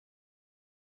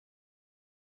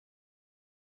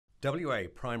WA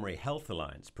Primary Health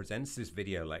Alliance presents this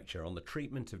video lecture on the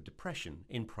treatment of depression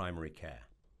in primary care.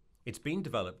 It's been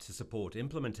developed to support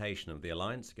implementation of the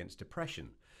Alliance Against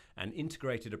Depression, an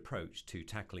integrated approach to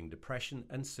tackling depression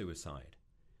and suicide.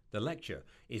 The lecture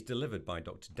is delivered by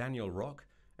Dr. Daniel Rock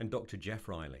and Dr. Geoff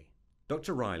Riley.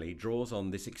 Dr. Riley draws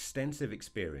on this extensive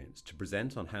experience to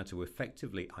present on how to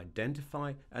effectively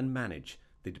identify and manage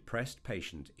the depressed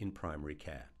patient in primary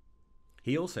care.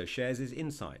 He also shares his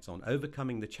insights on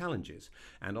overcoming the challenges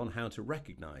and on how to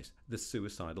recognise the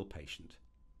suicidal patient.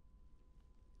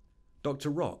 Dr.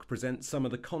 Rock presents some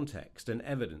of the context and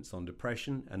evidence on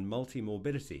depression and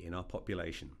multimorbidity in our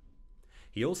population.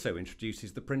 He also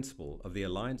introduces the principle of the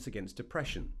Alliance Against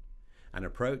Depression, an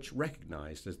approach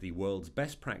recognised as the world's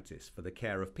best practice for the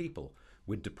care of people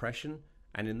with depression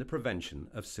and in the prevention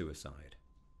of suicide.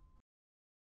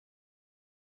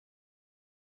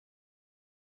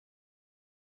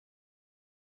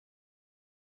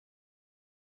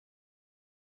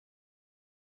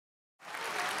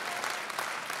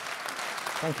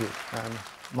 Thank you.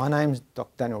 My name's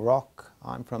Dr. Daniel Rock.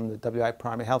 I'm from the WA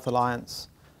Primary Health Alliance,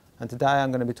 and today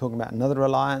I'm going to be talking about another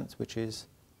alliance, which is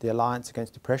the Alliance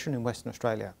Against Depression in Western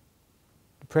Australia.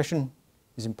 Depression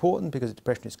is important because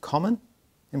depression is common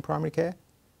in primary care,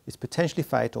 it's potentially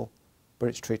fatal, but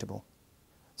it's treatable.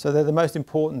 So they're the most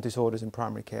important disorders in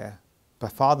primary care, by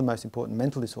far the most important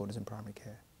mental disorders in primary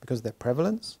care, because of their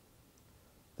prevalence,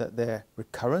 that they're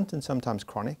recurrent and sometimes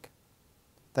chronic.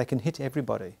 They can hit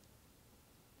everybody.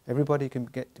 Everybody can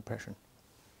get depression.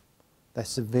 They're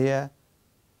severe,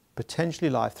 potentially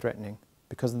life-threatening,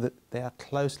 because they are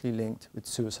closely linked with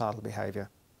suicidal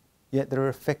behaviour. Yet there are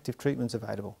effective treatments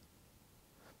available.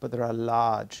 But there are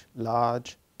large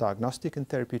diagnostic and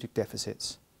therapeutic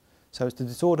deficits. So it's the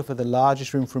disorder for the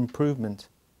largest room for improvement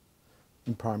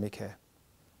in primary care.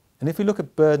 And if we look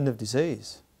at burden of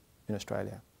disease in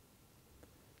Australia,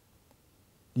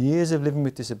 years of living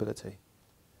with disability,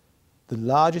 the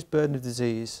largest burden of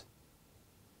disease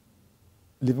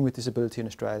living with disability in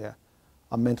Australia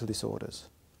are mental disorders,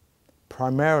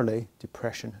 primarily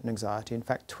depression and anxiety. In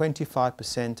fact,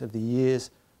 25% of the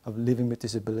years of living with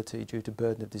disability due to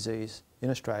burden of disease in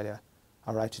Australia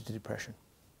are related to depression,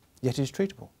 yet it is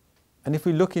treatable. And if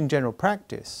we look in general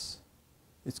practice,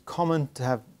 it's common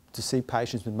to see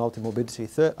patients with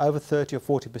multimorbidity. Over 30 or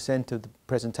 40% of the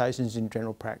presentations in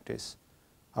general practice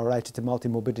are related to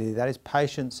multimorbidity, that is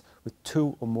patients with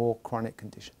 2 or more chronic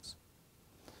conditions.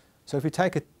 So if we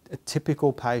take a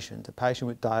typical patient, a patient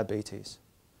with diabetes,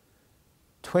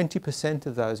 20%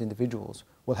 of those individuals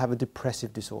will have a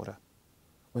depressive disorder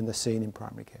when they're seen in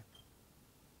primary care.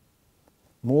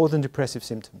 More than depressive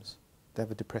symptoms, they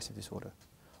have a depressive disorder.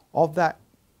 Of that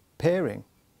pairing,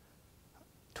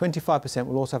 25%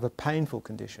 will also have a painful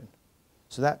condition.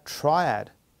 So that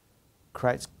triad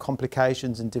creates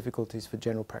complications and difficulties for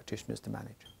general practitioners to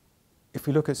manage. If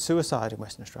we look at suicide in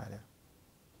Western Australia,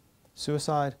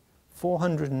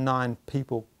 409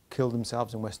 people killed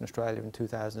themselves in Western Australia in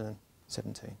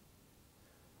 2017.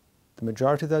 The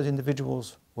majority of those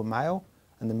individuals were male,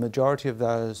 and the majority of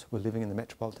those were living in the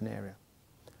metropolitan area.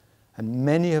 And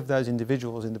many of those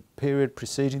individuals in the period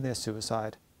preceding their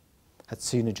suicide had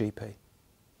seen a GP.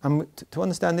 And to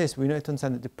understand this, we need to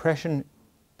understand that depression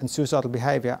and suicidal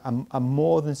behaviour are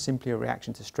more than simply a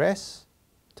reaction to stress,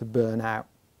 to burnout,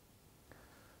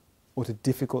 or to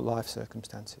difficult life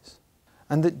circumstances.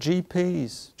 And that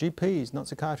GPs, not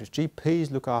psychiatrists, GPs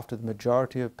look after the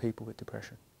majority of people with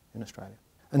depression in Australia.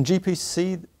 And GPs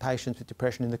see patients with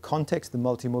depression in the context of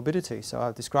multimorbidity. So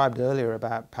I've described earlier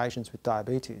about patients with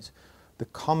diabetes. The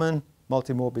common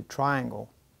multimorbid triangle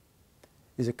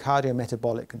is a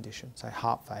cardiometabolic condition, say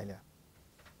heart failure,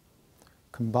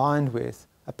 combined with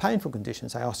a painful condition,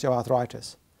 say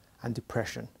osteoarthritis, and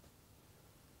depression.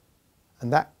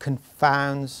 And that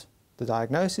confounds the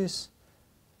diagnosis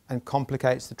and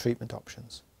complicates the treatment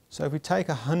options. So if we take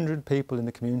 100 people in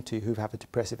the community who have a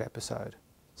depressive episode,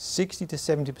 60 to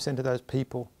 70% of those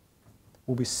people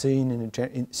will be seen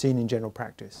in general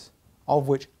practice, of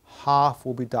which half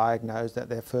will be diagnosed at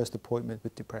their first appointment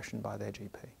with depression by their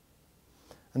GP.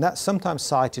 And that's sometimes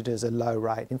cited as a low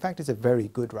rate. In fact, it's a very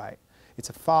good rate. It's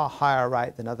a far higher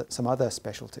rate than some other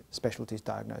specialties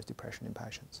diagnose depression in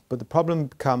patients. But the problem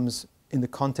comes in the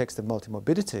context of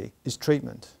multimorbidity is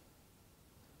treatment.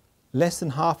 Less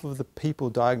than half of the people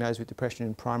diagnosed with depression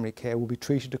in primary care will be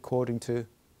treated according to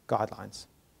guidelines.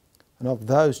 And of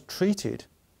those treated,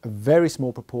 a very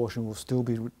small proportion will still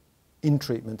be in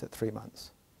treatment at 3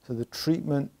 months. So the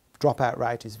treatment dropout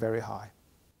rate is very high.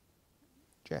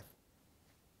 Geoff.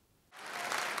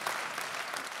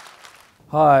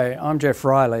 Hi, I'm Geoff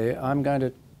Riley. I'm going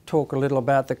to talk a little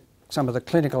about the some of the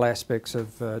clinical aspects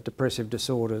of depressive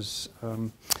disorders.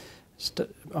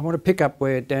 I want to pick up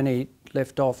where Danny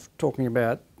left off, talking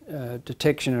about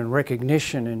detection and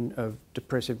recognition of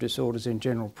depressive disorders in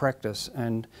general practice,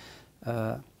 and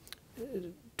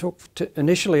talk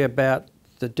initially about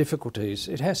the difficulties.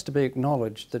 It has to be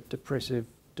acknowledged that depressive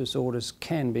disorders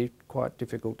can be quite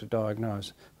difficult to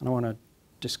diagnose, and I want to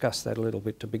discuss that a little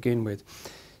bit to begin with.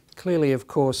 Clearly, of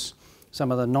course, some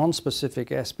of the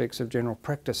non-specific aspects of general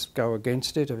practice go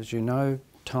against it. As you know,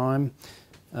 time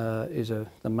is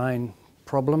the main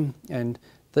problem, and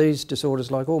these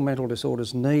disorders, like all mental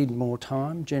disorders, need more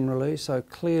time generally, so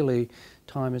clearly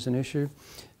time is an issue.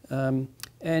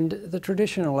 And the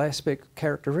traditional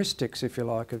characteristics, if you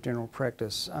like, of general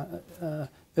practice,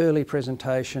 early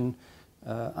presentation,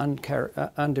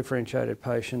 undifferentiated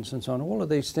patients and so on, all of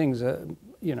these things are,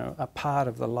 are part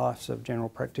of the lives of general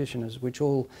practitioners, which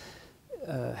all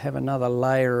have another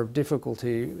layer of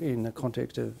difficulty in the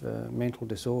context of mental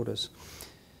disorders.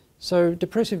 So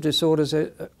depressive disorders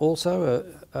are also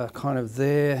kind of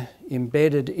there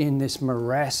embedded in this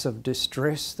morass of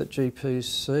distress that GPs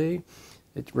see.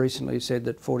 It recently said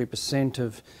that 40%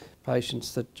 of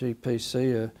patients that GPs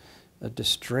see are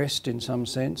distressed in some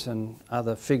sense, and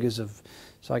other figures of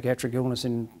psychiatric illness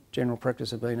in general practice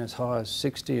have been as high as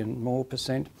 60% and more.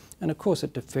 And of course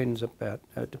it depends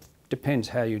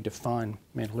how you define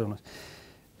mental illness.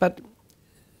 But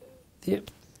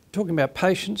talking about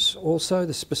patients also,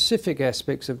 the specific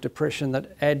aspects of depression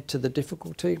that add to the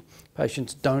difficulty.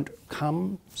 Patients don't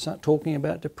come talking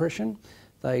about depression.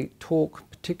 They talk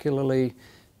particularly,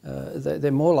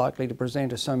 they're more likely to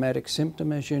present a somatic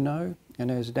symptom, as you know, and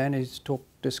as Danny's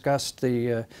discussed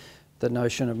the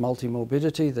notion of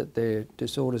multimorbidity, that their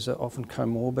disorders are often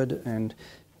comorbid, and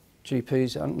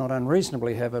GPs not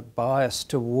unreasonably have a bias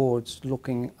towards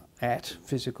looking at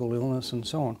physical illness and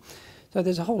so on. So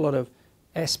there's a whole lot of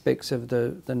aspects of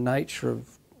the nature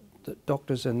of the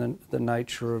doctors and the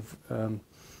nature of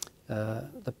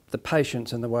the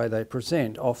patients and the way they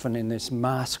present, often in this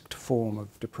masked form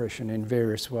of depression in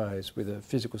various ways, with a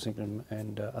physical symptom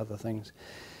and other things.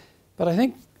 But I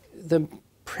think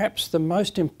perhaps the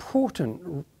most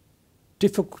important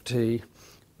difficulty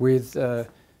with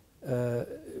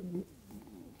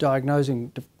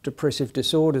diagnosing depressive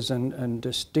disorders and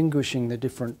distinguishing the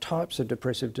different types of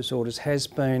depressive disorders has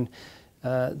been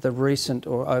the recent,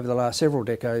 or over the last several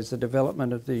decades, the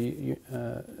development of the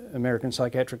American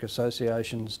Psychiatric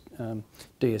Association's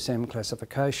DSM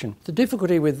classification. The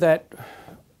difficulty with that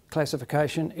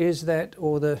classification is that,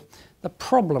 or the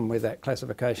problem with that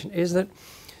classification is that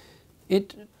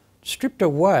it stripped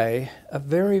away a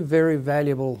very, very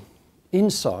valuable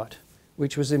insight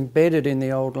which was embedded in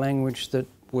the old language that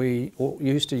we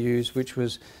used to use, which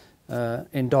was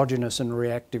endogenous and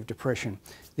reactive depression.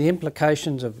 The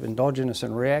implications of endogenous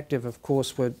and reactive, of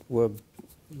course, were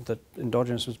that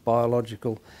endogenous was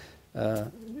biological,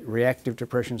 reactive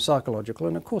depression psychological,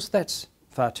 and of course that's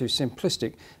far too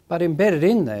simplistic. But embedded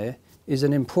in there is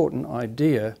an important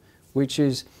idea, which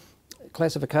is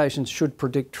classifications should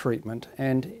predict treatment,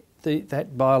 and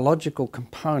that biological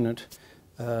component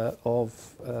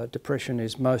of depression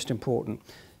is most important.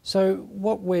 So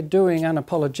what we're doing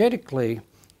unapologetically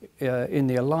in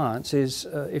the Alliance is,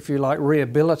 if you like,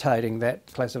 rehabilitating that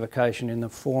classification in the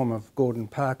form of Gordon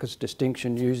Parker's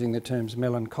distinction using the terms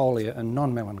melancholia and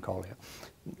non-melancholia,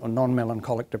 or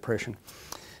non-melancholic depression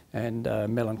and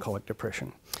melancholic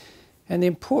depression. And the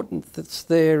importance that's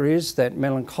there is that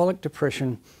melancholic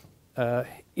depression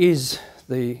is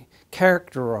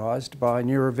characterised by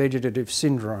neurovegetative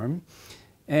syndrome,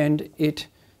 and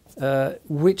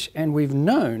and we've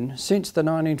known since the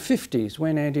 1950s,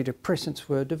 when antidepressants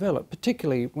were developed,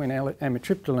 particularly when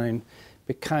amitriptyline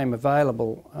became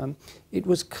available, it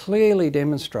was clearly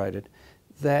demonstrated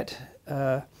that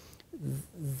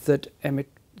that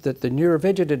the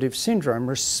neurovegetative syndrome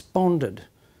responded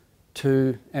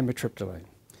to amitriptyline.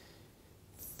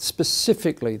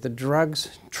 Specifically, the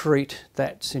drugs treat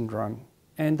that syndrome,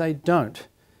 and they don't.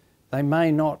 They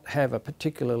may not have a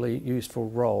particularly useful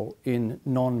role in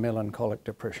non-melancholic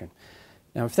depression.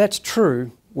 Now, if that's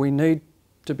true, we need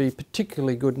to be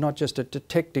particularly good not just at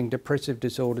detecting depressive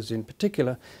disorders in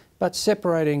particular, but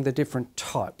separating the different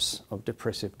types of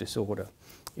depressive disorder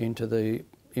into the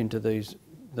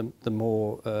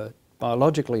more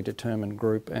biologically determined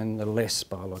group and the less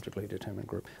biologically determined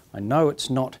group. I know it's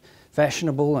not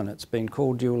fashionable and it's been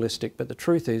called dualistic, but the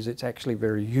truth is it's actually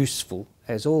very useful,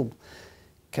 as all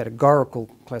categorical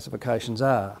classifications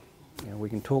are. We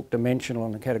can talk dimensional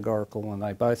and categorical, and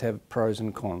they both have pros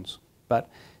and cons. But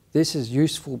this is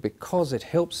useful because it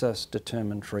helps us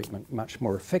determine treatment much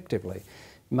more effectively.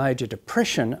 major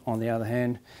depression, on the other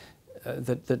hand,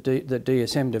 that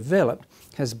DSM developed,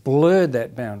 has blurred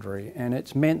that boundary, and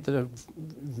it's meant that a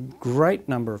great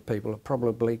number of people have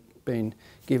probably been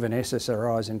given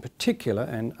SSRIs in particular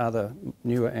and other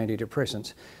newer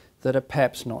antidepressants that are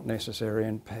perhaps not necessary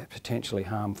and potentially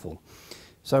harmful.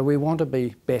 So we want to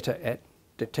be better at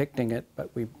detecting it, but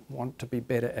we want to be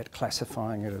better at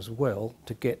classifying it as well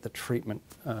to get the treatment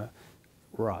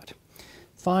right.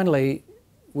 Finally,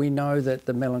 we know that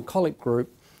the melancholic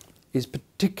group is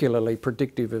particularly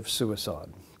predictive of suicide.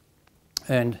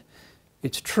 And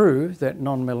it's true that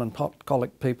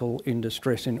non-melancholic people in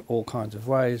distress in all kinds of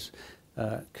ways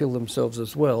kill themselves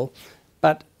as well,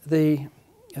 but the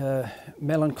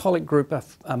melancholic group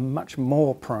are much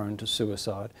more prone to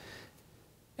suicide.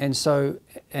 And so,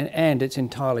 and it's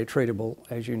entirely treatable,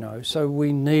 as you know, so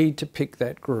we need to pick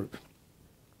that group.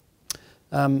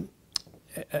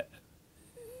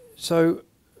 So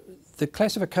the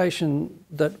classification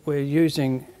that we're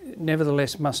using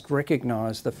nevertheless must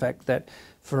recognise the fact that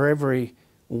for every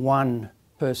one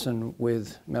person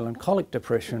with melancholic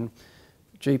depression,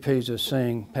 GPs are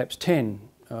seeing perhaps 10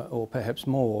 or perhaps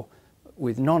more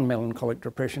with non-melancholic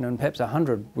depression, and perhaps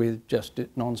 100 with just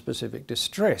non-specific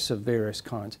distress of various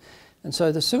kinds. And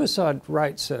so the suicide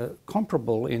rates are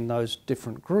comparable in those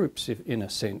different groups, in a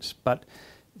sense, but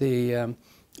the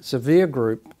severe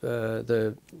group,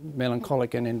 the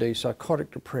melancholic and indeed psychotic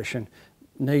depression,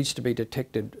 needs to be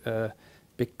detected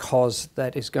because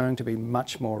that is going to be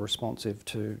much more responsive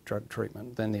to drug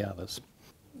treatment than the others.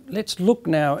 Let's look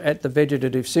now at the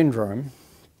vegetative syndrome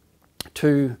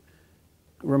to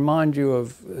remind you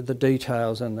of the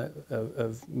details and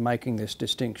of making this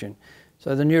distinction.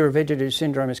 So the neurovegetative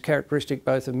syndrome is characteristic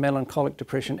both of melancholic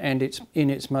depression and in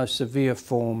its most severe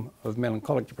form of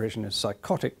melancholic depression is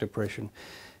psychotic depression.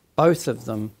 Both of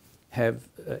them have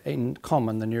in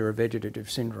common the neurovegetative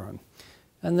syndrome.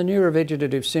 And the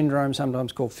neurovegetative syndrome,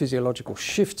 sometimes called physiological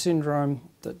shift syndrome,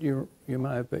 that you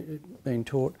may have been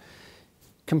taught,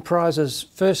 comprises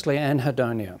firstly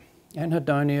anhedonia.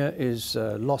 Anhedonia is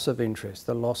loss of interest,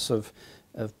 the loss of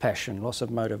passion, loss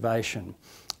of motivation.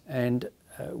 And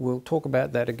we'll talk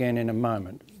about that again in a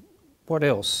moment. What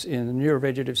else? In the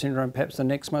neurovegetative syndrome, perhaps the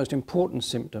next most important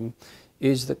symptom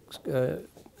is the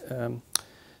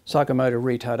psychomotor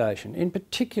retardation. In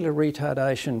particular,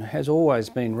 retardation has always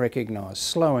been recognised.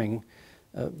 Slowing,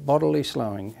 bodily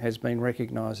slowing, has been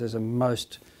recognised as a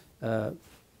most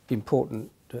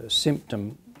important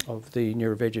symptom of the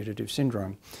neurovegetative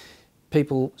syndrome.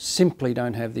 People simply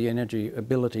don't have the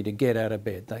ability to get out of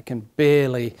bed. They can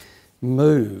barely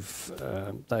move.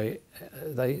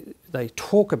 They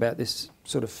talk about this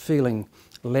sort of feeling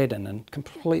leaden and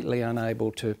completely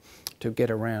unable to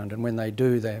get around, and when they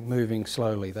do, they're moving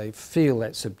slowly. They feel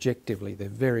that subjectively. They're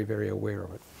very, very aware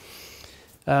of it.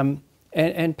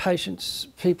 And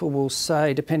people will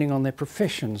say, depending on their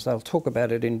professions, they'll talk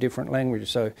about it in different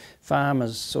languages. So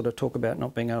farmers sort of talk about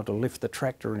not being able to lift the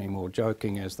tractor anymore,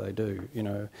 joking as they do. You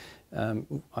know,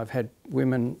 I've had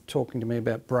women talking to me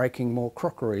about breaking more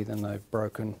crockery than they've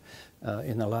broken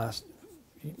in the last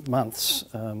months,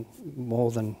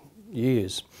 more than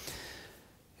years,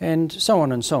 and so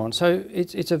on and so on. So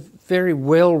it's a very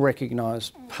well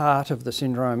recognised part of the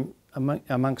syndrome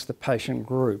amongst the patient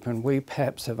group, and we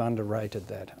perhaps have underrated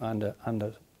that,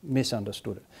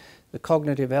 misunderstood it. The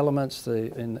cognitive elements,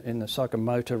 in the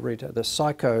psychomotor, the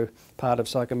psycho part of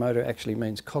psychomotor actually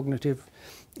means cognitive,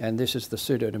 and this is the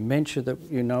pseudo-dementia that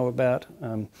you know about,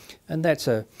 and that's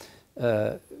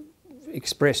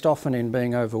expressed often in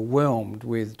being overwhelmed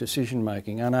with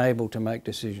decision-making, unable to make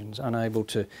decisions, unable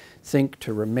to think,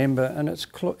 to remember, and it's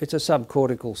a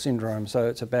subcortical syndrome, so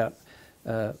it's about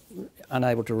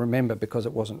unable to remember because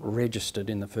it wasn't registered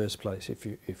in the first place,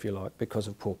 if you like, because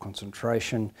of poor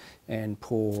concentration and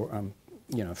poor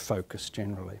focus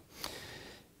generally.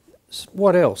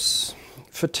 What else?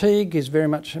 Fatigue is very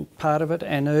much part of it.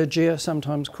 Anergia,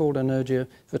 sometimes called anergia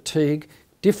fatigue,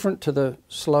 different to the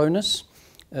slowness.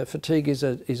 Fatigue is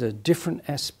a different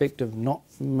aspect of not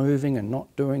moving and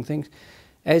not doing things,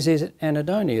 as is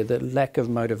anhedonia, the lack of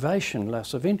motivation,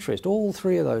 loss of interest. All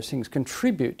three of those things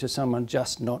contribute to someone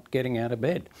just not getting out of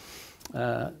bed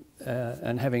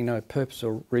and having no purpose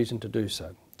or reason to do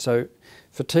so. So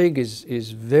fatigue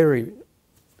is very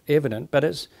evident, but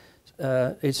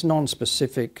it's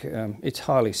non-specific. It's a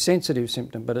highly sensitive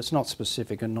symptom, but it's not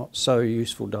specific and not so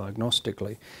useful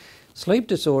diagnostically. Sleep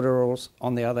disorder,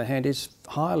 on the other hand, is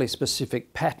a highly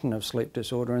specific pattern of sleep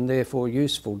disorder and therefore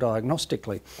useful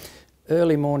diagnostically.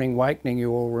 early morning wakening,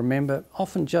 you all remember,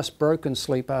 often just broken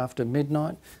sleep after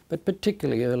midnight, but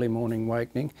particularly early morning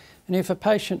wakening. And if a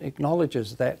patient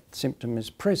acknowledges that symptom is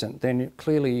present, then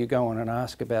clearly you go on and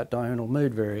ask about diurnal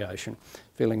mood variation,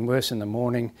 feeling worse in the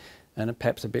morning and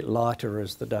perhaps a bit lighter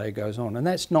as the day goes on. And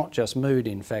that's not just mood,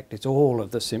 in fact, it's all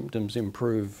of the symptoms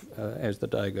improve as the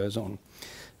day goes on.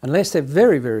 Unless they're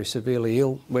very, very severely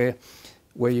ill, where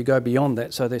you go beyond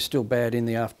that, so they're still bad in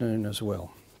the afternoon as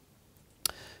well.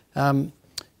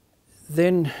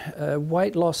 Then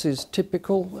weight loss is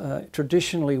typical.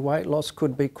 Traditionally, weight loss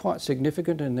could be quite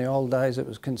significant. In the old days, it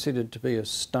was considered to be a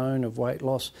stone of weight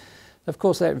loss. Of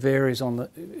course, that varies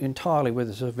entirely with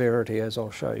the severity, as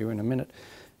I'll show you in a minute.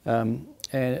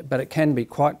 But it can be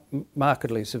quite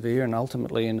markedly severe, and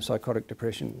ultimately in psychotic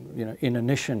depression, you know,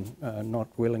 inanition, not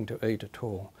willing to eat at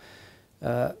all.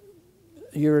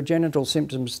 Urogenital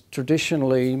symptoms,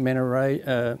 traditionally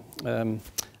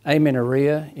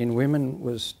amenorrhea in women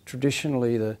was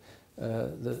traditionally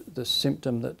the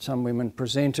symptom that some women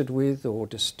presented with, or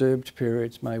disturbed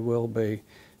periods may well be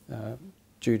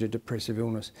due to depressive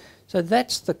illness. So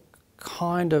that's the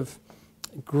kind of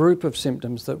group of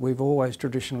symptoms that we've always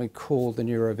traditionally called the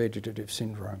neurovegetative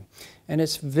syndrome. And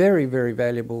it's very, very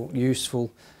valuable,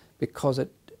 useful, because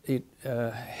it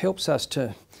helps us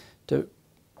to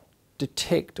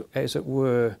detect, as it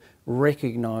were,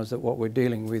 recognise that what we're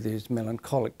dealing with is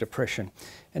melancholic depression.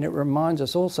 And it reminds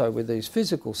us also with these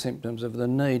physical symptoms of the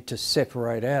need to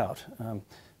separate out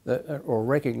or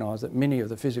recognise that many of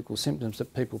the physical symptoms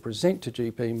that people present to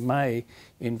GP may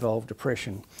involve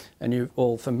depression. And you're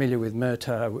all familiar with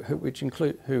Murtaugh,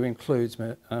 who includes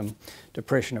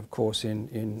depression, of course,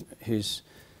 in his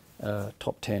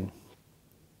top 10.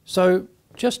 So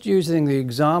just using the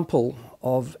example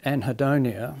of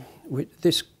anhedonia,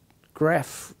 this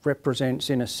graph represents,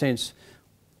 in a sense,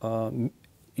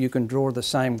 you can draw the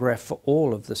same graph for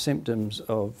all of the symptoms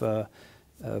of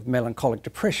melancholic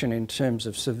depression in terms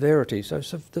of severity. So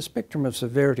the spectrum of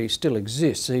severity still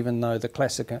exists, even though the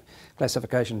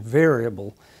classification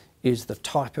variable is the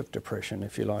type of depression,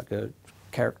 if you like,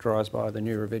 characterised by the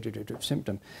neurovegetative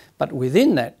symptom. But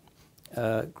within that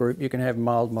group, you can have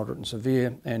mild, moderate and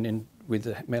severe, and with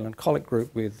the melancholic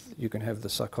group, you can have the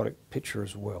psychotic picture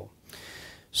as well.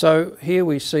 So here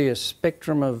we see a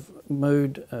spectrum of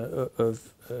mood,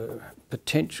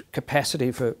 potential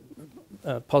capacity for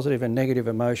positive and negative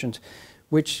emotions,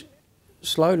 which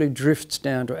slowly drifts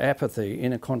down to apathy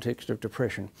in a context of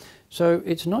depression. So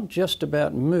it's not just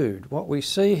about mood. What we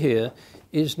see here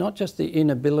is not just the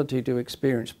inability to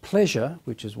experience pleasure,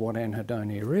 which is what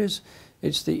anhedonia is,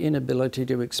 it's the inability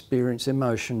to experience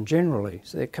emotion generally.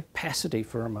 So their capacity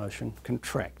for emotion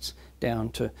contracts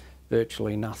down to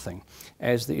virtually nothing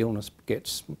as the illness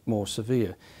gets more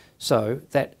severe. So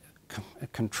that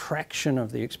contraction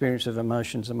of the experience of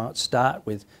emotions might start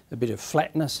with a bit of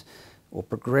flatness or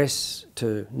progress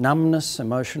to numbness,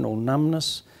 emotional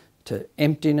numbness, to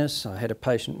emptiness. I had a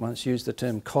patient once use the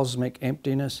term cosmic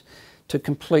emptiness, to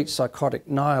complete psychotic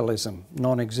nihilism,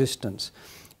 non-existence.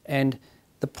 And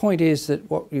the point is that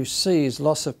what you see is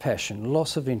loss of passion,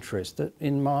 loss of interest, that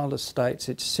in milder states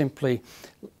it's simply,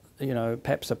 you know,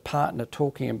 perhaps a partner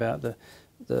talking about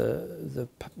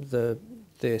their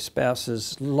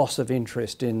spouse's loss of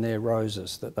interest in their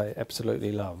roses that they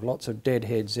absolutely love. Lots of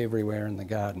deadheads everywhere in the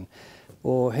garden.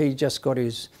 Or he just got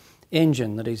his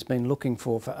engine that he's been looking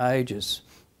for ages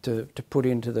to put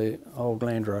into the old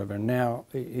Land Rover, and now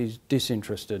he's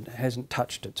disinterested, hasn't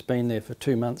touched it. It's been there for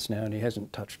 2 months now and he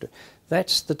hasn't touched it.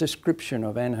 That's the description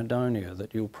of anhedonia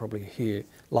that you'll probably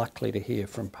likely to hear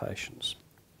from patients.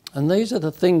 And these are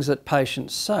the things that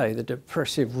patients say, the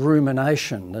depressive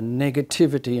rumination, the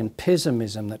negativity and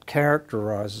pessimism that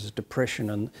characterises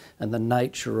depression and the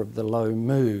nature of the low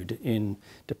mood in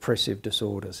depressive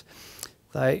disorders.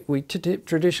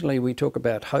 Traditionally we talk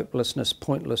about hopelessness,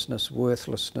 pointlessness,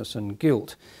 worthlessness and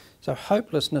guilt. So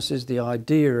hopelessness is the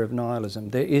idea of nihilism.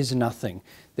 There is nothing.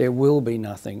 There will be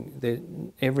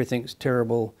nothing. Everything's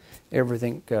terrible.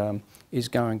 Everything is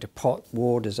going to pot,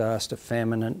 war, disaster,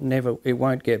 famine, and it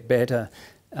won't get better,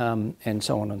 and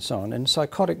so on and so on. And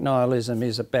psychotic nihilism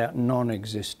is about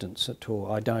non-existence at all.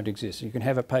 I don't exist. You can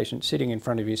have a patient sitting in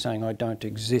front of you saying, "I don't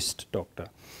exist, doctor."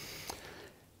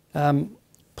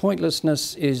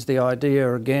 Pointlessness is the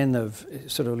idea, again, of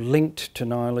sort of linked to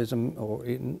nihilism, or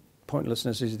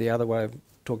pointlessness is the other way of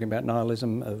talking about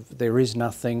nihilism, of there is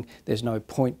nothing, there's no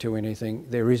point to anything,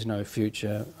 there is no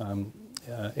future,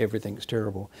 everything's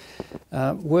terrible.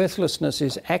 Worthlessness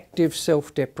is active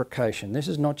self-deprecation. This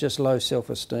is not just low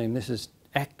self-esteem, this is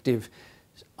active,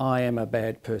 I am a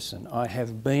bad person. I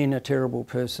have been a terrible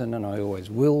person and I always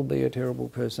will be a terrible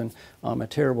person. I'm a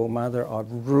terrible mother.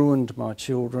 I've ruined my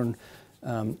children.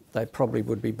 They probably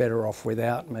would be better off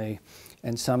without me.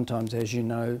 And sometimes, as you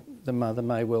know, the mother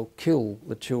may well kill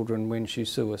the children when she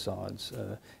suicides,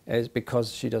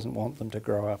 because she doesn't want them to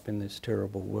grow up in this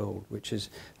terrible world, which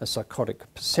is a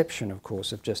psychotic perception, of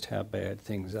course, of just how bad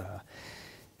things are.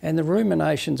 And the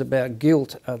ruminations about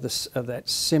guilt are that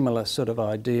similar sort of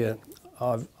idea.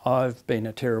 I've been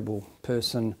a terrible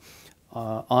person.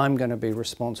 I'm going to be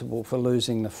responsible for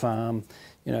losing the farm.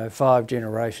 You know, 5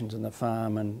 generations in the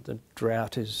farm and the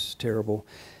drought is terrible.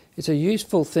 It's a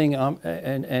useful thing,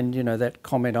 and you know, that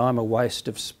comment, I'm a waste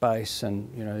of space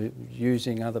and, you know,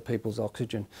 using other people's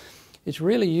oxygen. It's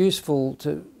really useful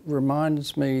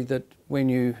reminds me that when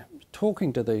you're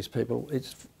talking to these people,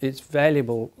 it's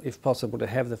valuable, if possible, to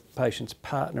have the patient's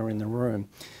partner in the room.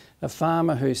 A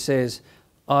farmer who says,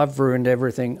 I've ruined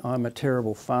everything, I'm a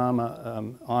terrible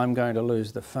farmer, I'm going to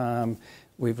lose the farm,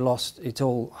 we've lost, it's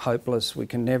all hopeless, we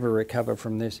can never recover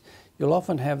from this. You'll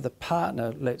often have the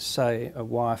partner, let's say a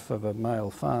wife of a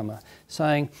male farmer,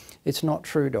 saying, it's not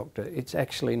true, doctor, it's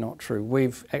actually not true.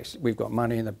 We've got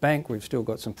money in the bank, we've still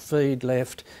got some feed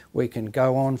left, we can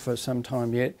go on for some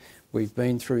time yet, we've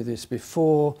been through this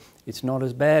before, it's not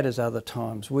as bad as other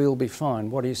times, we'll be fine.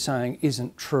 What he's saying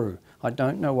isn't true. I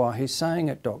don't know why he's saying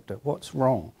it, doctor, what's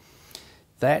wrong?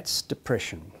 That's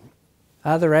depression.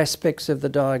 Other aspects of the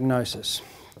diagnosis.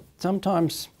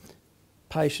 Sometimes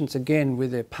patients, again,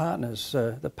 with their partners,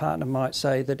 the partner might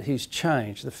say that he's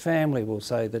changed, the family will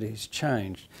say that he's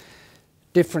changed.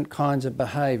 Different kinds of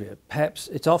behaviour, perhaps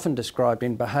it's often described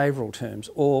in behavioural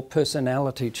terms, or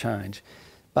personality change.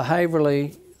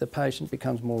 Behaviourally, the patient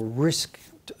becomes more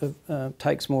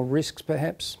takes more risks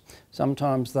perhaps.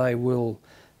 Sometimes they will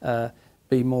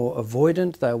be more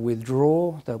avoidant, they'll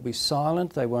withdraw, they'll be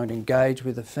silent, they won't engage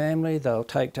with the family, they'll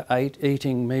take to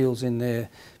eating meals in their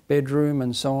bedroom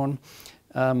and so on.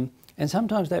 And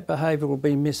sometimes that behaviour will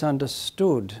be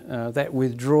misunderstood. That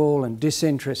withdrawal and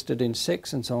disinterested in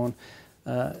sex and so on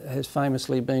has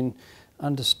famously been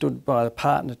understood by the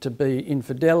partner to be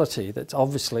infidelity. That's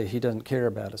obviously he doesn't care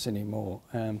about us anymore.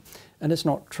 And it's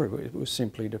not true, it was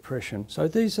simply depression. So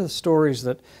these are the stories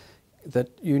that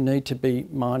you need to be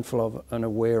mindful of and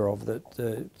aware of, that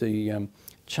the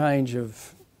change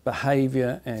of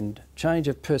behaviour and change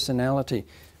of personality,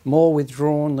 more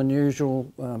withdrawn than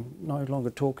usual, no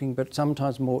longer talking, but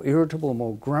sometimes more irritable,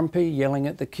 more grumpy, yelling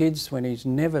at the kids when he's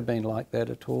never been like that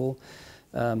at all.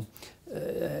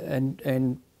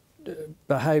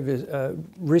 Behaviours,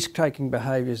 risk-taking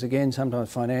behaviours, again,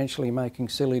 sometimes financially making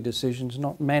silly decisions,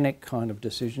 not manic kind of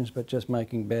decisions, but just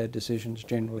making bad decisions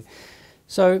generally.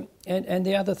 So, and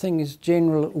the other thing is,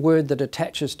 general word that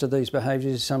attaches to these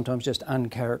behaviours is sometimes just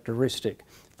uncharacteristic.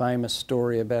 Famous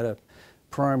story about a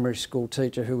primary school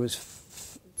teacher who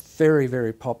was very,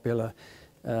 very popular,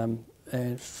 and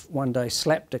one day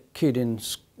slapped a kid in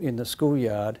the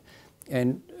schoolyard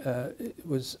and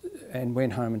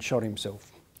went home and shot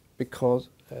himself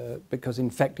because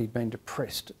in fact he'd been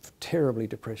depressed, terribly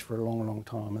depressed for a long, long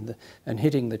time, and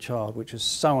hitting the child, which is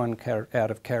so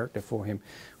out of character for him,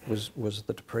 was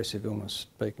the depressive illness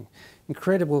speaking.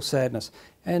 Incredible sadness.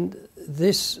 And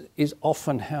this is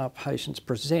often how patients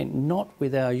present, not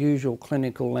with our usual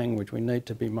clinical language. We need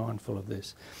to be mindful of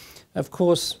this. Of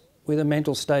course, with a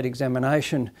mental state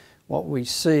examination, what we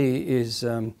see is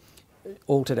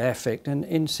altered affect. And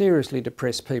in seriously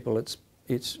depressed people,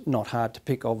 it's not hard to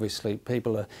pick, obviously.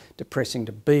 People are depressing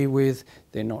to be with,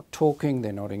 they're not talking,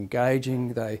 they're not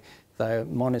engaging, they're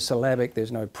monosyllabic,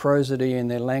 there's no prosody in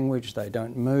their language, they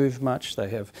don't move much, they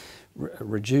have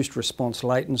reduced response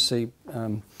latency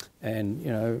and,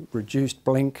 you know, reduced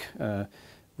blink,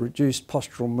 reduced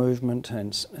postural movement,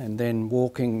 and then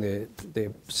walking,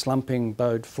 they're slumping,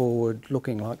 bowed forward,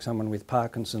 looking like someone with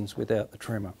Parkinson's without the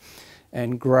tremor,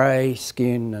 and grey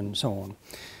skin and so on.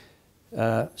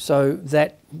 So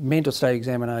that mental state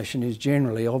examination is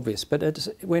generally obvious, but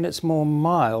when it's more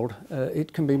mild,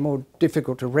 it can be more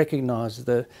difficult to recognise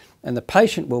and the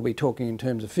patient will be talking in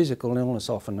terms of physical illness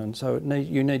often, and so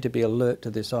you need to be alert to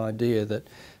this idea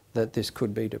that this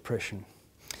could be depression.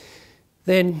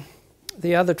 Then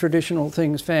the other traditional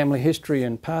things, family history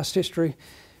and past history.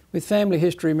 With family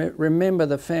history, remember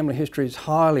the family history is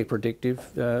highly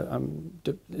predictive.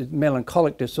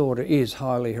 Melancholic disorder is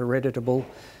highly hereditable.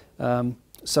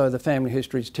 So the family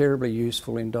history is terribly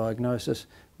useful in diagnosis.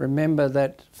 Remember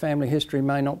that family history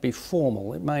may not be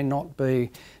formal. It may not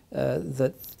be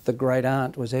that the great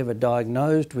aunt was ever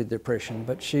diagnosed with depression,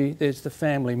 but there's the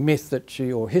family myth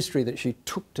or history that she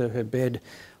took to her bed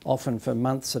often for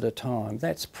months at a time.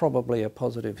 That's probably a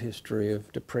positive history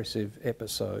of depressive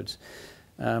episodes.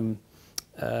 The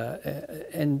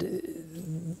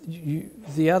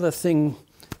other thing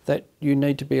that you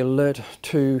need to be alert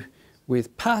to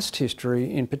with past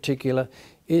history in particular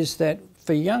is that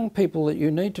for young people that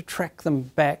you need to track them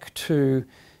back to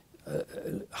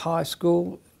high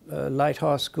school, late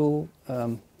high school,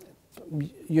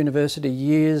 university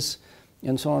years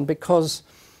and so on, because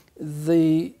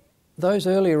those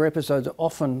earlier episodes are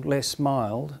often less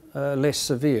mild, less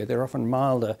severe. They're often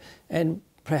milder and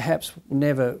perhaps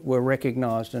never were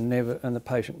recognised and the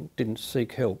patient didn't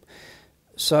seek help.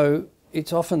 So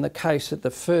it's often the case that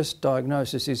the first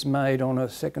diagnosis is made on a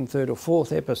second, third or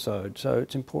fourth episode. So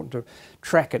it's important to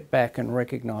track it back and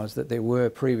recognise that there were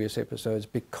previous episodes,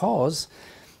 because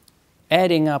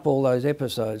adding up all those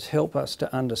episodes help us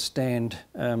to understand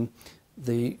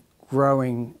the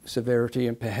growing severity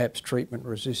and perhaps treatment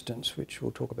resistance, which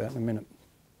we'll talk about in a minute.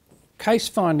 Case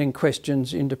finding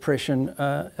questions in depression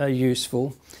are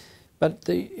useful, but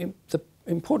the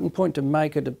important point to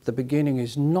make at the beginning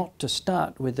is not to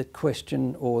start with the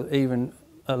question or even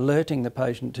alerting the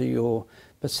patient to your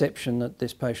perception that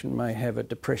this patient may have a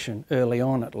depression early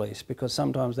on at least, because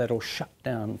sometimes that'll shut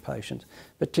down patients,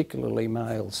 particularly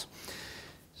males.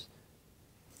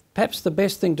 Perhaps the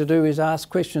best thing to do is ask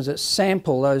questions that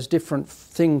sample those different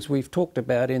things we've talked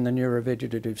about in the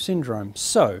neurovegetative syndrome.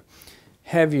 So,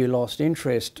 have you lost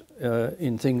interest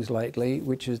in things lately,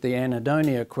 which is the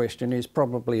anhedonia question, is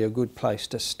probably a good place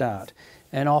to start,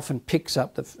 and often picks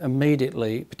up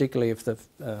immediately, particularly if the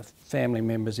family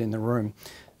member's in the room.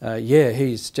 Yeah,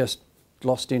 he's just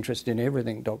lost interest in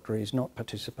everything, doctor, he's not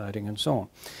participating, and so on.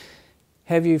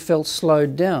 Have you felt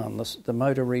slowed down, the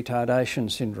motor retardation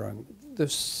syndrome?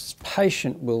 The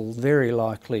patient will very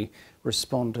likely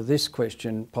respond to this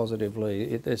question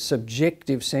positively. The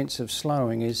subjective sense of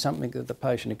slowing is something that the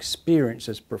patient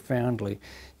experiences profoundly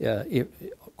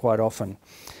quite often.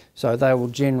 So they will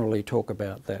generally talk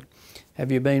about that.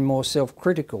 Have you been more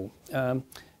self-critical?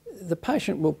 The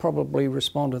patient will probably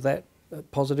respond to that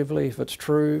positively if it's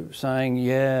true, saying,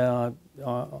 yeah,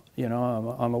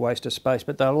 I'm a waste of space,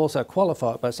 but they'll also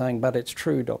qualify it by saying, but it's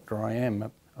true, doctor, I am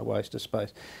a waste of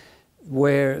space.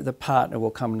 Where the partner will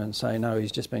come in and say, no,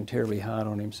 he's just been terribly hard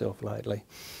on himself lately.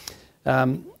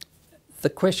 The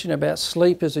question about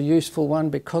sleep is a useful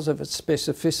one because of its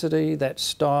specificity, that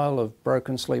style of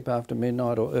broken sleep after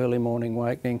midnight or early morning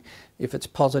wakening. If it's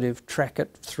positive, track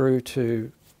it through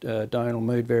to diurnal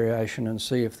mood variation and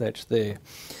see if that's there.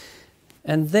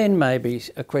 And then maybe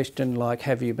a question like,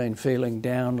 have you been feeling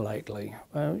down lately?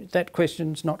 That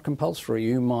question's not compulsory.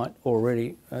 You might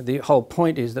already, the whole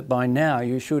point is that by now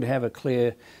you should have a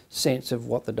clear sense of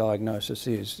what the diagnosis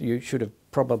is. You should have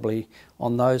probably,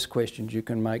 on those questions, you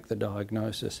can make the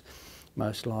diagnosis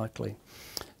most likely.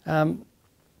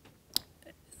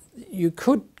 You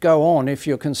could go on, if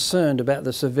you're concerned about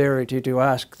the severity, to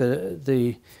ask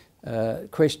the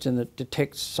question that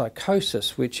detects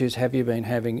psychosis, which is, have you been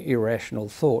having irrational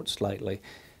thoughts lately?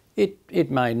 It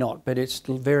may not, but it's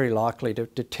very likely to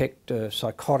detect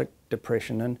psychotic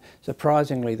depression, and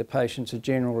surprisingly the patients are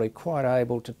generally quite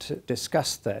able to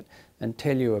discuss that and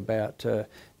tell you about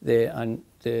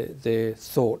their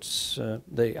thoughts,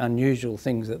 the unusual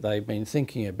things that they've been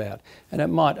thinking about. And it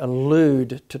might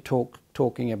allude to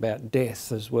talking about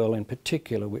death as well in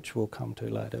particular, which we'll come to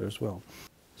later as well.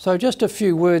 So just a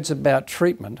few words about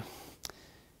treatment.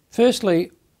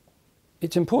 Firstly,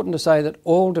 it's important to say that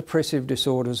all depressive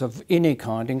disorders of any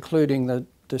kind, including the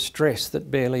distress that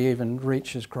barely even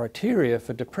reaches criteria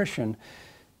for depression,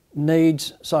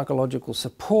 needs psychological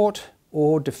support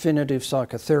or definitive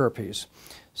psychotherapies.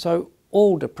 So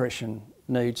all depression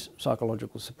needs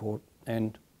psychological support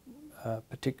and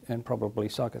probably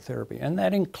psychotherapy, and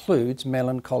that includes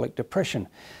melancholic depression.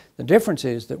 The difference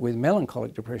is that with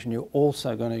melancholic depression you're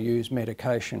also going to use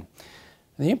medication.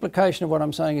 And the implication of what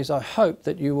I'm saying is I hope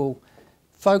that you will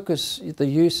focus the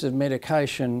use of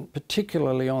medication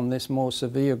particularly on this more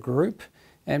severe group,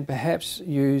 and perhaps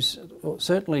use, or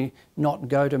certainly not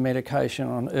go to medication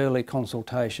on early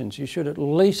consultations. You should at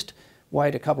least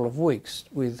wait a couple of weeks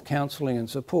with counselling and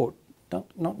support,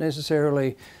 not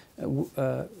necessarily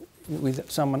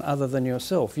with someone other than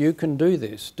yourself. You can do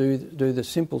this, do the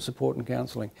simple support and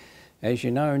counselling. As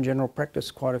you know, in general practice,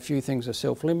 quite a few things are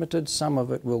self-limited, some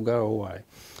of it will go away.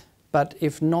 But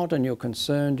if not and you're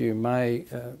concerned, you may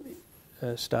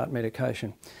start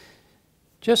medication.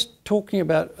 Just talking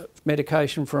about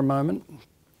medication for a moment,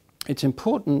 it's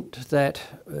important that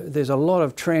there's a lot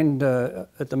of trend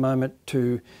at the moment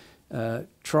to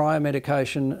try a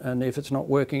medication, and if it's not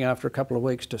working after a couple of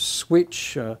weeks, to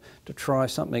switch, to try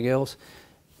something else.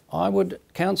 I would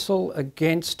counsel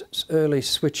against early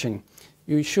switching.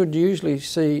 You should usually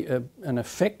see an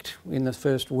effect in the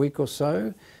first week or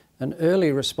so. An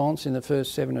early response in the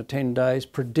first 7 or 10 days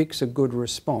predicts a good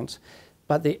response,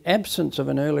 but the absence of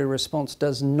an early response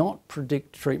does not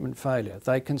predict treatment failure.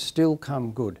 They can still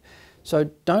come good. So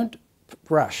don't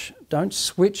rush, don't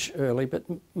switch early, but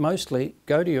mostly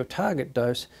go to your target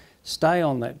dose, stay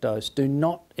on that dose. Do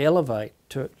not elevate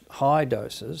to high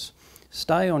doses.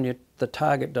 Stay on the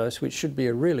target dose, which should be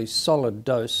a really solid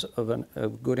dose of a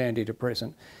good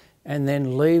antidepressant, and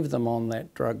then leave them on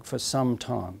that drug for some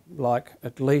time, like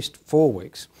at least 4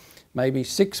 weeks, maybe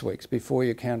 6 weeks before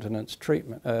your countenance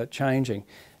treatment changing.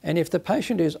 And if the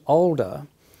patient is older,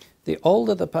 the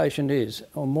older the patient is,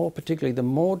 or more particularly the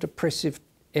more depressive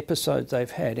episodes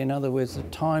they've had, in other words, the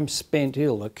time spent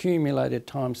ill, accumulated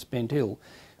time spent ill,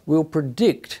 will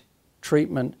predict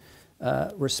treatment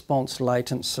response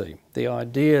latency. The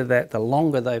idea that the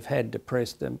longer they've had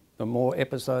depressed, the more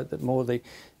the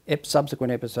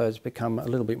subsequent episodes become a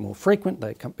little bit more frequent,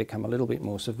 they become a little bit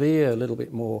more severe, a little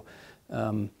bit more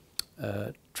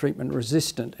treatment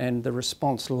resistant, and the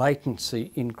response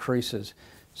latency increases.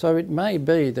 So it may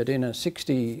be that in a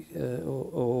 60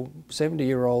 or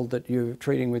 70-year-old that you're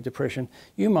treating with depression,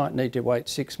 you might need to wait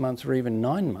 6 months or even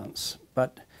 9 months,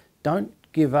 but don't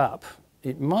give up.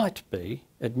 It might be,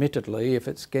 admittedly, if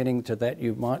it's getting to that,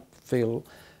 you might feel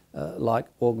like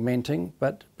augmenting,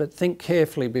 but think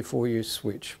carefully before you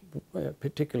switch,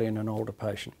 particularly in an older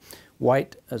patient.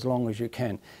 Wait as long as you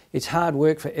can. It's hard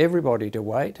work for everybody to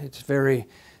wait. It's very,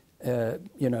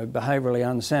 behaviourally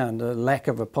unsound. The lack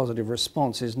of a positive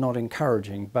response is not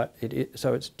encouraging, but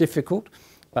so it's difficult,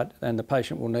 and the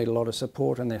patient will need a lot of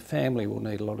support and their family will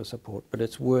need a lot of support, but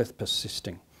it's worth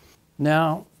persisting.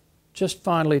 Now, just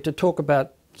finally, to talk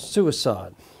about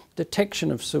suicide, detection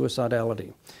of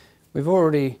suicidality. We've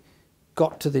already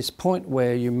got to this point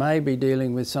where you may be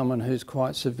dealing with someone who's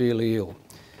quite severely ill.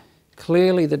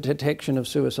 Clearly, the detection of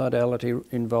suicidality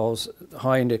involves a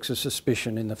high index of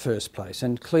suspicion in the first place,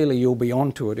 and clearly you'll be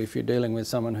onto it if you're dealing with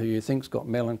someone who you think's got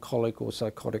melancholic or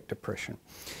psychotic depression.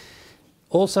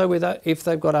 Also, if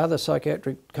they've got other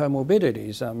psychiatric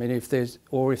comorbidities, I mean, if there's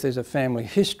a family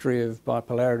history of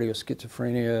bipolarity or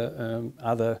schizophrenia,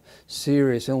 other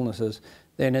serious illnesses,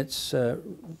 then it's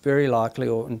very likely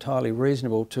or entirely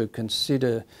reasonable to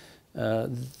consider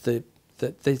that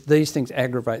these things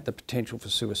aggravate the potential for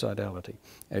suicidality,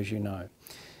 as you know.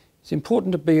 It's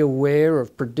important to be aware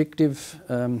of predictive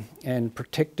and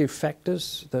protective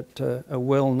factors that are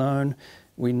well known.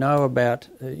 We know about,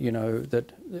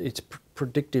 that it's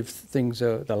predictive things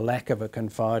are the lack of a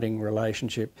confiding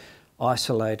relationship,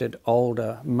 isolated,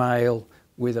 older, male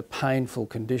with a painful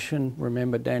condition.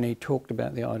 Remember, Danny talked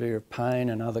about the idea of pain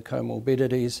and other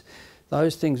comorbidities.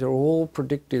 Those things are all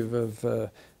predictive of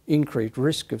increased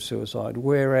risk of suicide,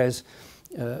 whereas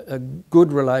a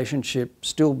good relationship,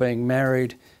 still being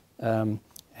married,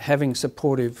 having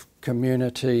supportive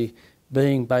community,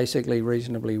 being basically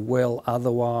reasonably well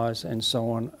otherwise and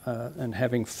so on, and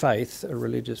having faith, a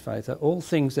religious faith, are all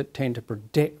things that tend to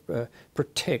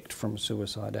protect from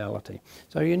suicidality.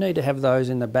 So you need to have those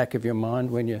in the back of your mind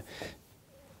when you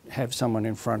have someone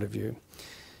in front of you.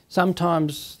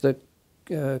 Sometimes the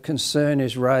concern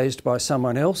is raised by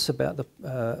someone else about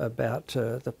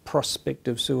the prospect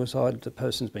of suicide. The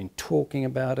person's been talking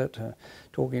about it,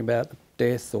 talking about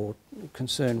death or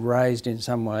concern raised in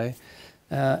some way.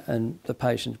 And the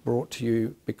patient's brought to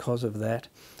you because of that.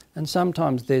 And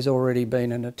sometimes there's already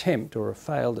been an attempt or a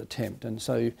failed attempt, and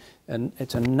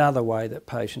it's another way that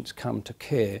patients come to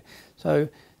care. So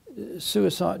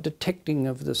detecting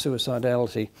of the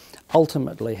suicidality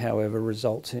ultimately, however,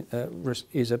 results in,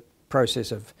 is a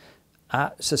process of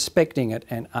suspecting it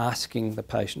and asking the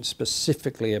patient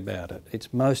specifically about it.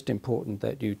 It's most important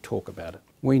that you talk about it.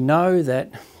 We know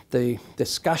that the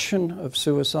discussion of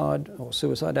suicide or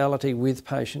suicidality with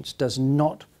patients does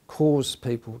not cause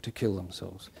people to kill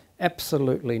themselves.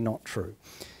 Absolutely not true.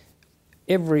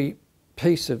 Every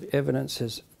piece of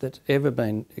evidence that's ever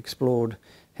been explored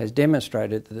has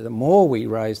demonstrated that the more we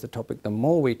raise the topic, the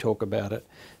more we talk about it,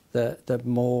 the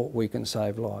more we can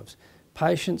save lives.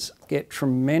 Patients get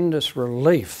tremendous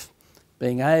relief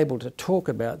being able to talk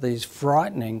about these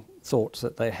frightening thoughts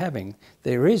that they're having.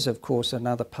 There is, of course,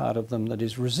 another part of them that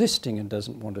is resisting and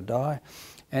doesn't want to die,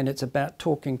 and it's about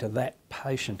talking to that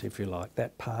patient, if you like,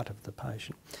 that part of the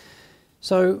patient.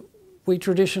 So we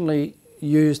traditionally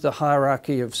use the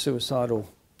hierarchy of suicidality,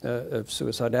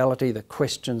 the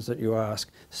questions that you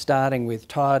ask, starting with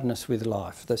tiredness with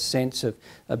life, the sense of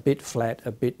a bit flat,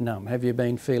 a bit numb. Have you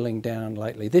been feeling down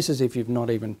lately? This is if you've not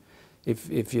even,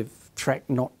 if you've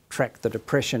not track the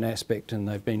depression aspect and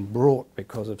they've been brought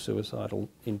because of suicidal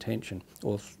intention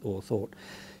or thought.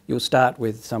 You'll start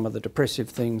with some of the depressive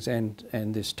things and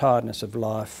this tiredness of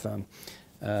life,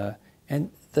 but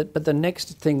the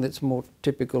next thing that's more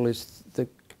typical is the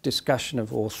discussion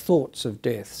of or thoughts of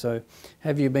death. So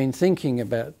have you been thinking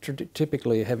about,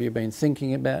 typically have you been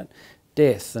thinking about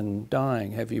death and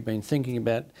dying? Have you been thinking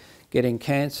about getting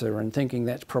cancer and thinking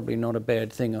that's probably not a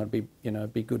bad thing, I'd be,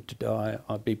 be good to die,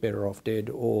 I'd be better off dead,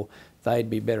 or they'd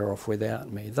be better off without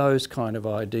me, those kind of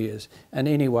ideas. And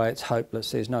anyway, it's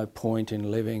hopeless, there's no point in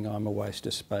living, I'm a waste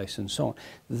of space and so on.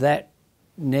 That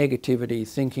negativity,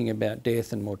 thinking about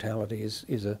death and mortality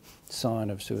is a sign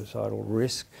of suicidal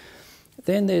risk.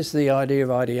 Then there's the idea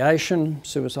of ideation,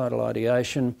 suicidal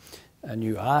ideation, and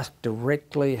you ask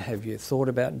directly, have you thought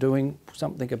about doing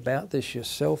something about this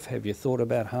yourself? Have you thought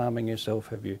about harming yourself?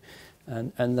 Have you?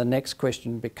 And the next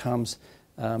question becomes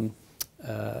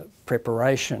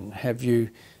preparation. Have you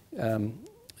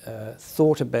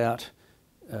thought about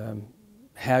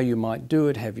how you might do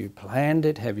it? Have you planned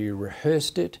it? Have you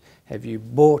rehearsed it? Have you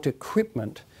bought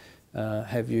equipment?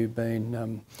 Have you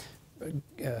been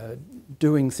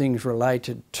doing things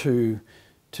related to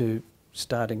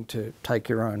starting to take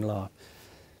your own life?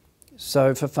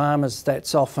 So for farmers,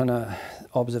 that's often an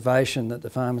observation that the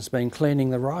farmer's been cleaning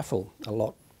the rifle a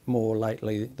lot more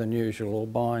lately than usual, or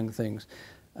buying things.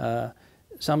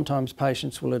 Sometimes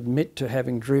patients will admit to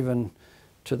having driven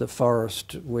to the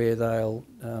forest where they'll,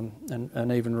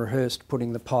 and even rehearsed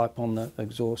putting the pipe on the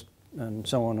exhaust and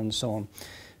so on and so on.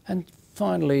 And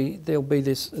finally, there'll be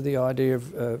the idea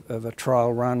of a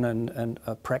trial run and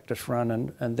a practice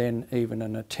run and then even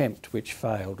an attempt which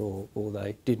failed or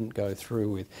they didn't go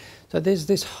through with. So there's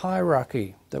this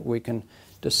hierarchy that we can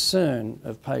discern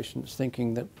of patients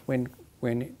thinking that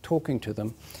when talking to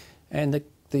them. And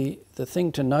the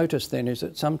thing to notice then is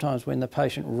that sometimes when the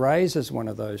patient raises one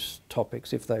of those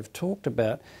topics, if they've talked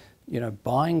about,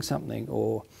 buying something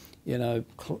or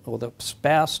the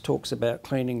spouse talks about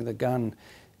cleaning the gun,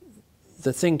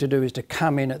 the thing to do is to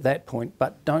come in at that point,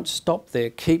 but don't stop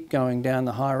there. Keep going down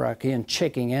the hierarchy and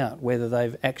checking out whether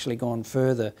they've actually gone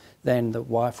further than the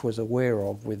wife was aware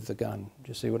of with the gun. Do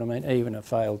you see what I mean? Even a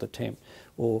failed attempt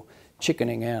or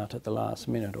chickening out at the last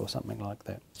minute or something like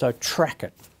that. So track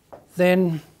it.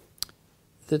 Then,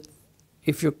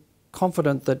 if you're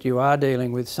confident that you are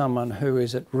dealing with someone who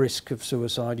is at risk of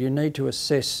suicide, you need to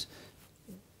assess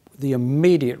the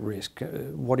immediate risk.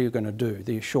 What are you going to do?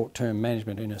 The short-term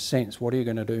management, in a sense. What are you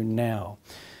going to do now?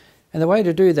 And the way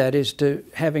to do that is to,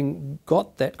 having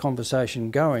got that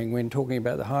conversation going when talking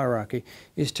about the hierarchy,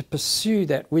 is to pursue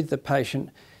that with the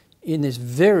patient in this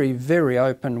very, very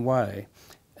open way.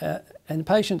 And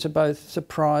patients are both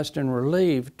surprised and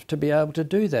relieved to be able to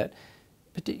do that.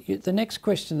 But the next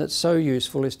question that's so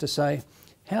useful is to say,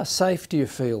 how safe do you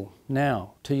feel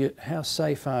now? How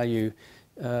safe are you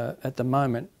at the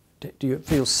moment? Do you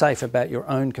feel safe about your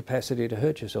own capacity to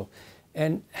hurt yourself?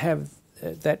 And have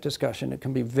that discussion. It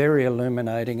can be very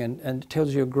illuminating and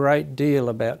tells you a great deal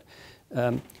about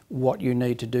what you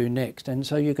need to do next. And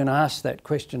so you can ask that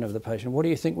question of the patient, what do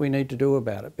you think we need to do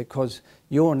about it? Because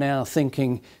you're now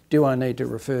thinking, do I need to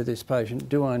refer this patient?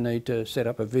 Do I need to set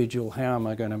up a vigil? How am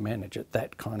I going to manage it?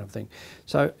 That kind of thing.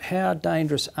 So how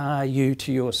dangerous are you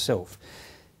to yourself?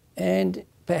 And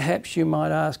perhaps you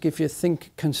might ask, if you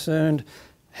think concerned,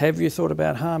 have you thought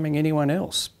about harming anyone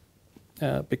else?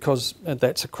 Because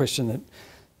that's a question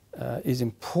that is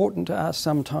important to ask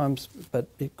sometimes, but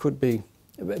it could be.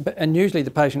 And usually the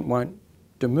patient won't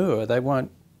demur, they won't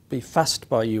be fussed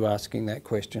by you asking that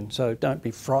question, so don't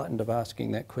be frightened of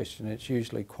asking that question, it's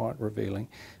usually quite revealing.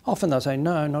 Often they'll say,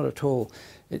 no, not at all,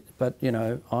 but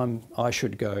I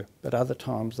should go. But other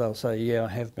times they'll say, yeah, I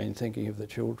have been thinking of the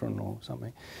children or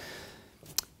something.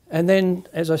 And then,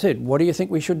 as I said, what do you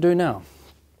think we should do now?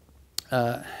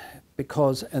 And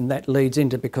that leads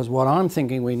into, because what I'm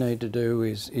thinking we need to do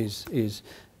is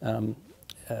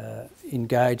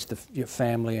engage your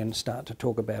family and start to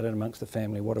talk about it amongst the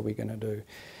family. What are we going to do?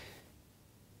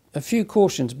 A few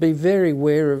cautions. Be very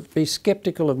aware of, be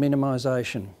sceptical of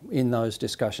minimisation in those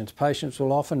discussions. Patients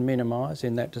will often minimise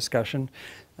in that discussion.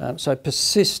 So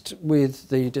persist with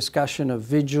the discussion of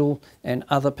vigil and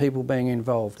other people being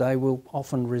involved. They will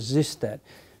often resist that.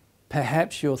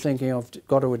 Perhaps you're thinking, I've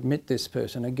got to admit this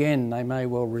person. Again, they may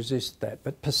well resist that,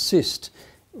 but persist.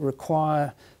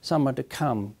 Require someone to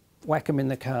come. Whack them in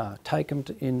the car, take them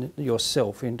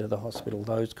yourself into the hospital,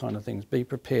 those kind of things. Be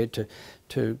prepared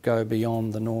to go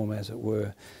beyond the norm, as it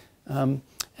were.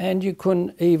 And you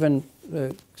can even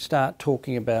start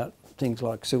talking about things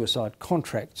like suicide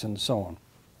contracts and so on.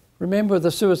 Remember, the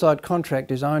suicide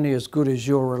contract is only as good as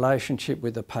your relationship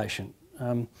with the patient.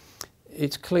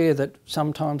 It's clear that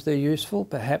sometimes they're useful,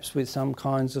 perhaps with some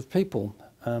kinds of people,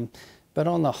 but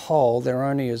on the whole they're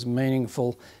only as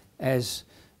meaningful as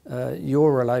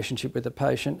your relationship with the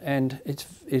patient, and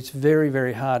it's very,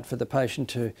 very hard for the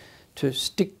patient to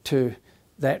stick to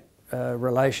that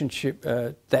relationship,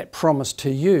 that promise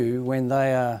to you when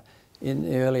they are in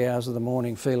the early hours of the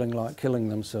morning feeling like killing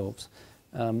themselves.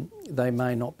 They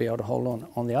may not be able to hold on.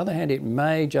 On the other hand, it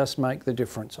may just make the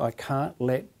difference. I can't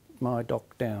let my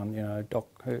doc down, you know,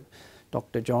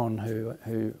 Dr. John,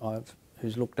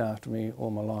 who's looked after me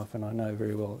all my life and I know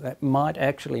very well. That might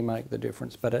actually make the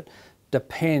difference, but it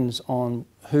depends on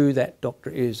who that doctor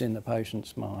is in the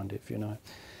patient's mind, if you know.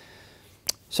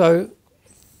 So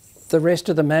the rest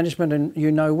of the management, and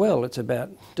you know well, it's about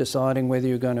deciding whether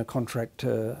you're going to contract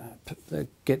to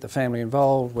get the family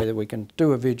involved, whether we can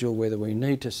do a vigil, whether we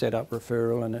need to set up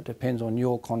referral, and it depends on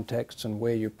your contexts and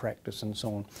where you practice and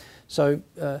so on. So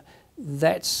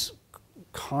that's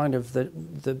kind of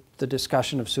the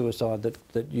discussion of suicide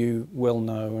that you well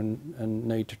know and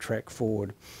need to track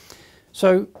forward.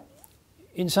 So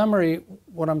in summary,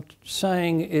 what I'm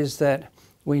saying is that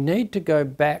we need to go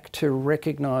back to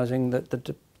recognising that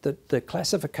the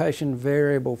classification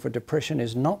variable for depression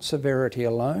is not severity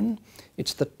alone,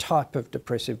 it's the type of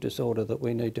depressive disorder that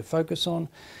we need to focus on.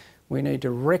 We need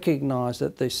to recognise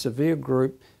that the severe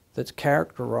group that's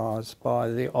characterised by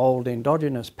the old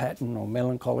endogenous pattern or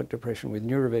melancholic depression with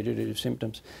neurovegetative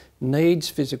symptoms needs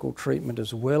physical treatment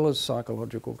as well as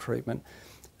psychological treatment,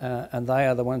 and they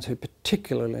are the ones who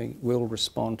particularly will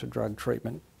respond to drug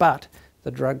treatment. But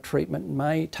the drug treatment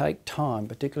may take time,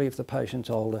 particularly if the patient's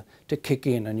older, to kick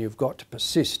in, and you've got to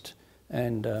persist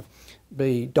and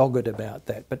be dogged about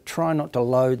that. But try not to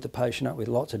load the patient up with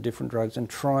lots of different drugs, and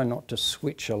try not to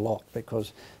switch a lot,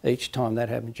 because each time that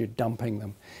happens you're dumping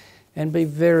them. And be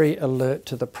very alert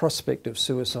to the prospect of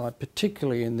suicide,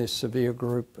 particularly in this severe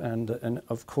group and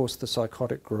of course the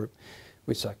psychotic group.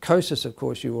 With psychosis, of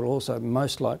course, you will also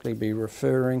most likely be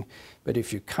referring, but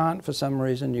if you can't for some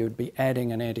reason, you would be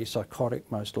adding an antipsychotic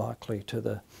most likely to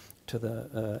the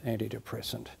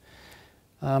antidepressant.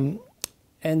 And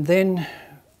then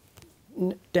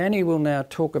Danny will now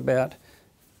talk about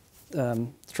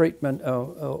treatment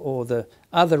or the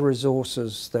other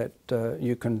resources that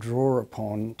you can draw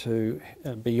upon to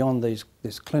beyond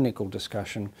this clinical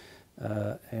discussion,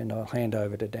 and I'll hand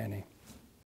over to Danny.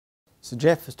 So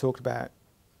Geoff has talked about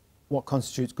what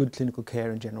constitutes good clinical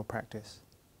care in general practice.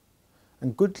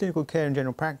 And good clinical care in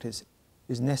general practice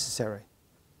is necessary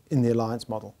in the alliance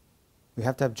model. We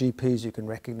have to have GPs who can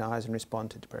recognise and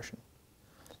respond to depression.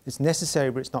 It's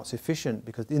necessary, but it's not sufficient,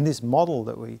 because in this model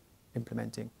that we're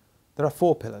implementing, there are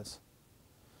 4 pillars.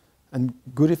 And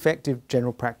good effective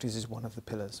general practice is one of the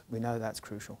pillars. We know that's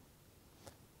crucial.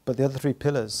 But the other 3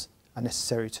 pillars are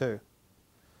necessary too.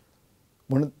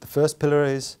 The first pillar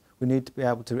is we need to be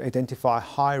able to identify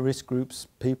high-risk groups,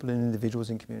 people and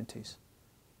individuals in communities.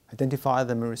 Identify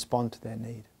them and respond to their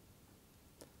need.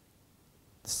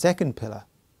 The second pillar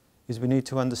is we need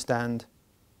to understand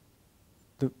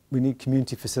that we need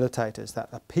community facilitators, that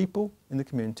are people in the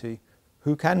community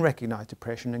who can recognise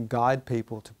depression and guide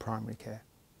people to primary care.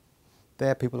 They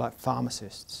are people like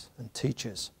pharmacists and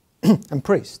teachers and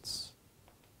priests.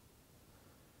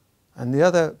 And the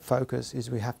other focus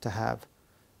is we have to have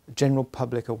a general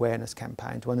public awareness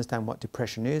campaign to understand what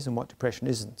depression is and what depression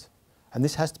isn't. And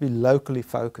this has to be locally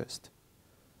focused.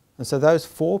 And so those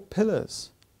 4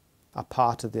 pillars are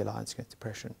part of the Alliance Against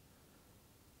Depression.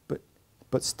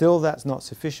 But still that's not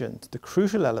sufficient. The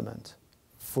crucial element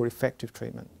for effective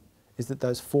treatment is that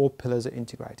those 4 pillars are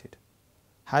integrated.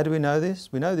 How do we know this?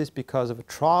 We know this because of a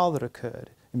trial that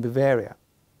occurred in Bavaria,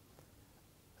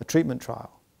 a treatment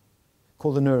trial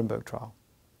called the Nuremberg trial.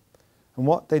 And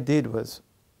what they did was,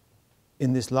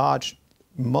 in this large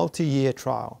multi-year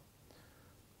trial,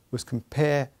 was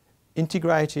compare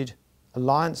integrated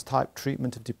alliance-type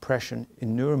treatment of depression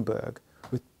in Nuremberg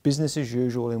with business as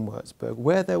usual in Würzburg,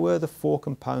 where there were the 4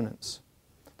 components.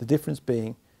 The difference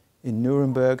being, in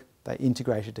Nuremberg, they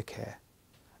integrated the care.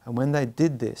 And when they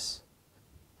did this,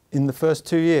 in the first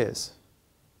 2 years,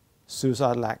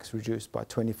 suicidal acts reduced by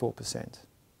 24%.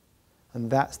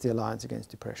 And that's the Alliance Against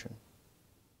Depression.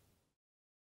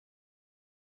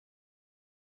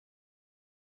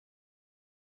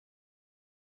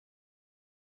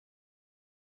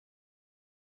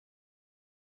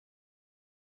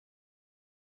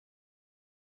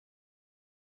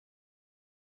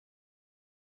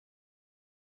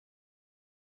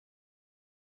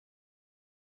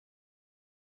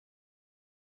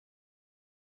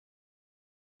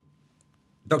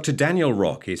 Dr. Daniel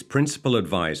Rock is Principal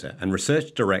Advisor and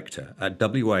Research Director at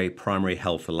WA Primary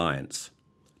Health Alliance.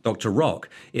 Dr. Rock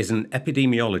is an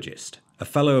epidemiologist, a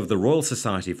Fellow of the Royal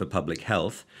Society for Public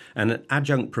Health, and an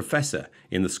Adjunct Professor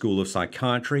in the School of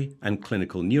Psychiatry and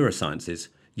Clinical Neurosciences,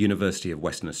 University of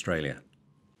Western Australia.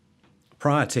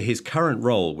 Prior to his current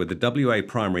role with the WA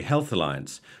Primary Health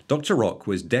Alliance, Dr. Rock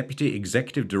was Deputy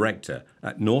Executive Director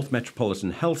at North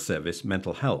Metropolitan Health Service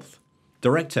Mental Health,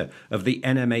 Director of the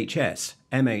NMHS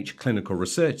MH Clinical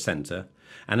Research Centre,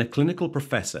 and a Clinical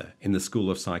Professor in the School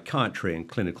of Psychiatry and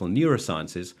Clinical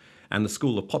Neurosciences and the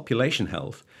School of Population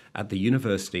Health at the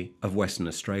University of Western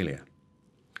Australia.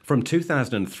 From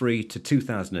 2003 to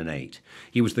 2008,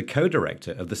 he was the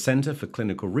co-director of the Centre for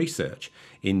Clinical Research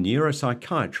in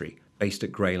Neuropsychiatry based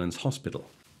at Greylands Hospital.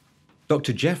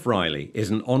 Dr. Geoff Riley is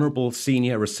an Honourable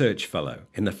Senior Research Fellow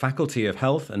in the Faculty of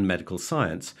Health and Medical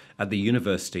Science at the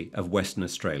University of Western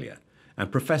Australia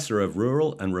and Professor of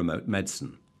Rural and Remote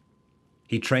Medicine.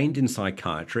 He trained in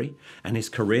psychiatry, and his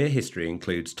career history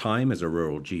includes time as a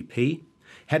rural GP,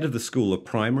 head of the School of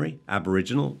Primary,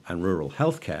 Aboriginal and Rural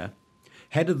Healthcare,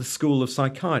 head of the School of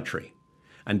Psychiatry,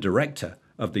 and director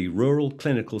of the Rural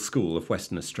Clinical School of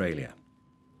Western Australia.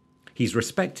 He's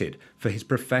respected for his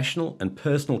professional and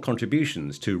personal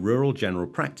contributions to rural general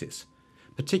practice,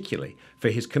 particularly for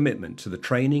his commitment to the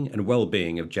training and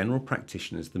well-being of general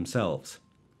practitioners themselves.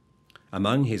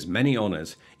 Among his many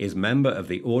honours is Member of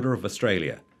the Order of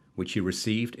Australia, which he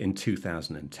received in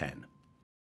 2010.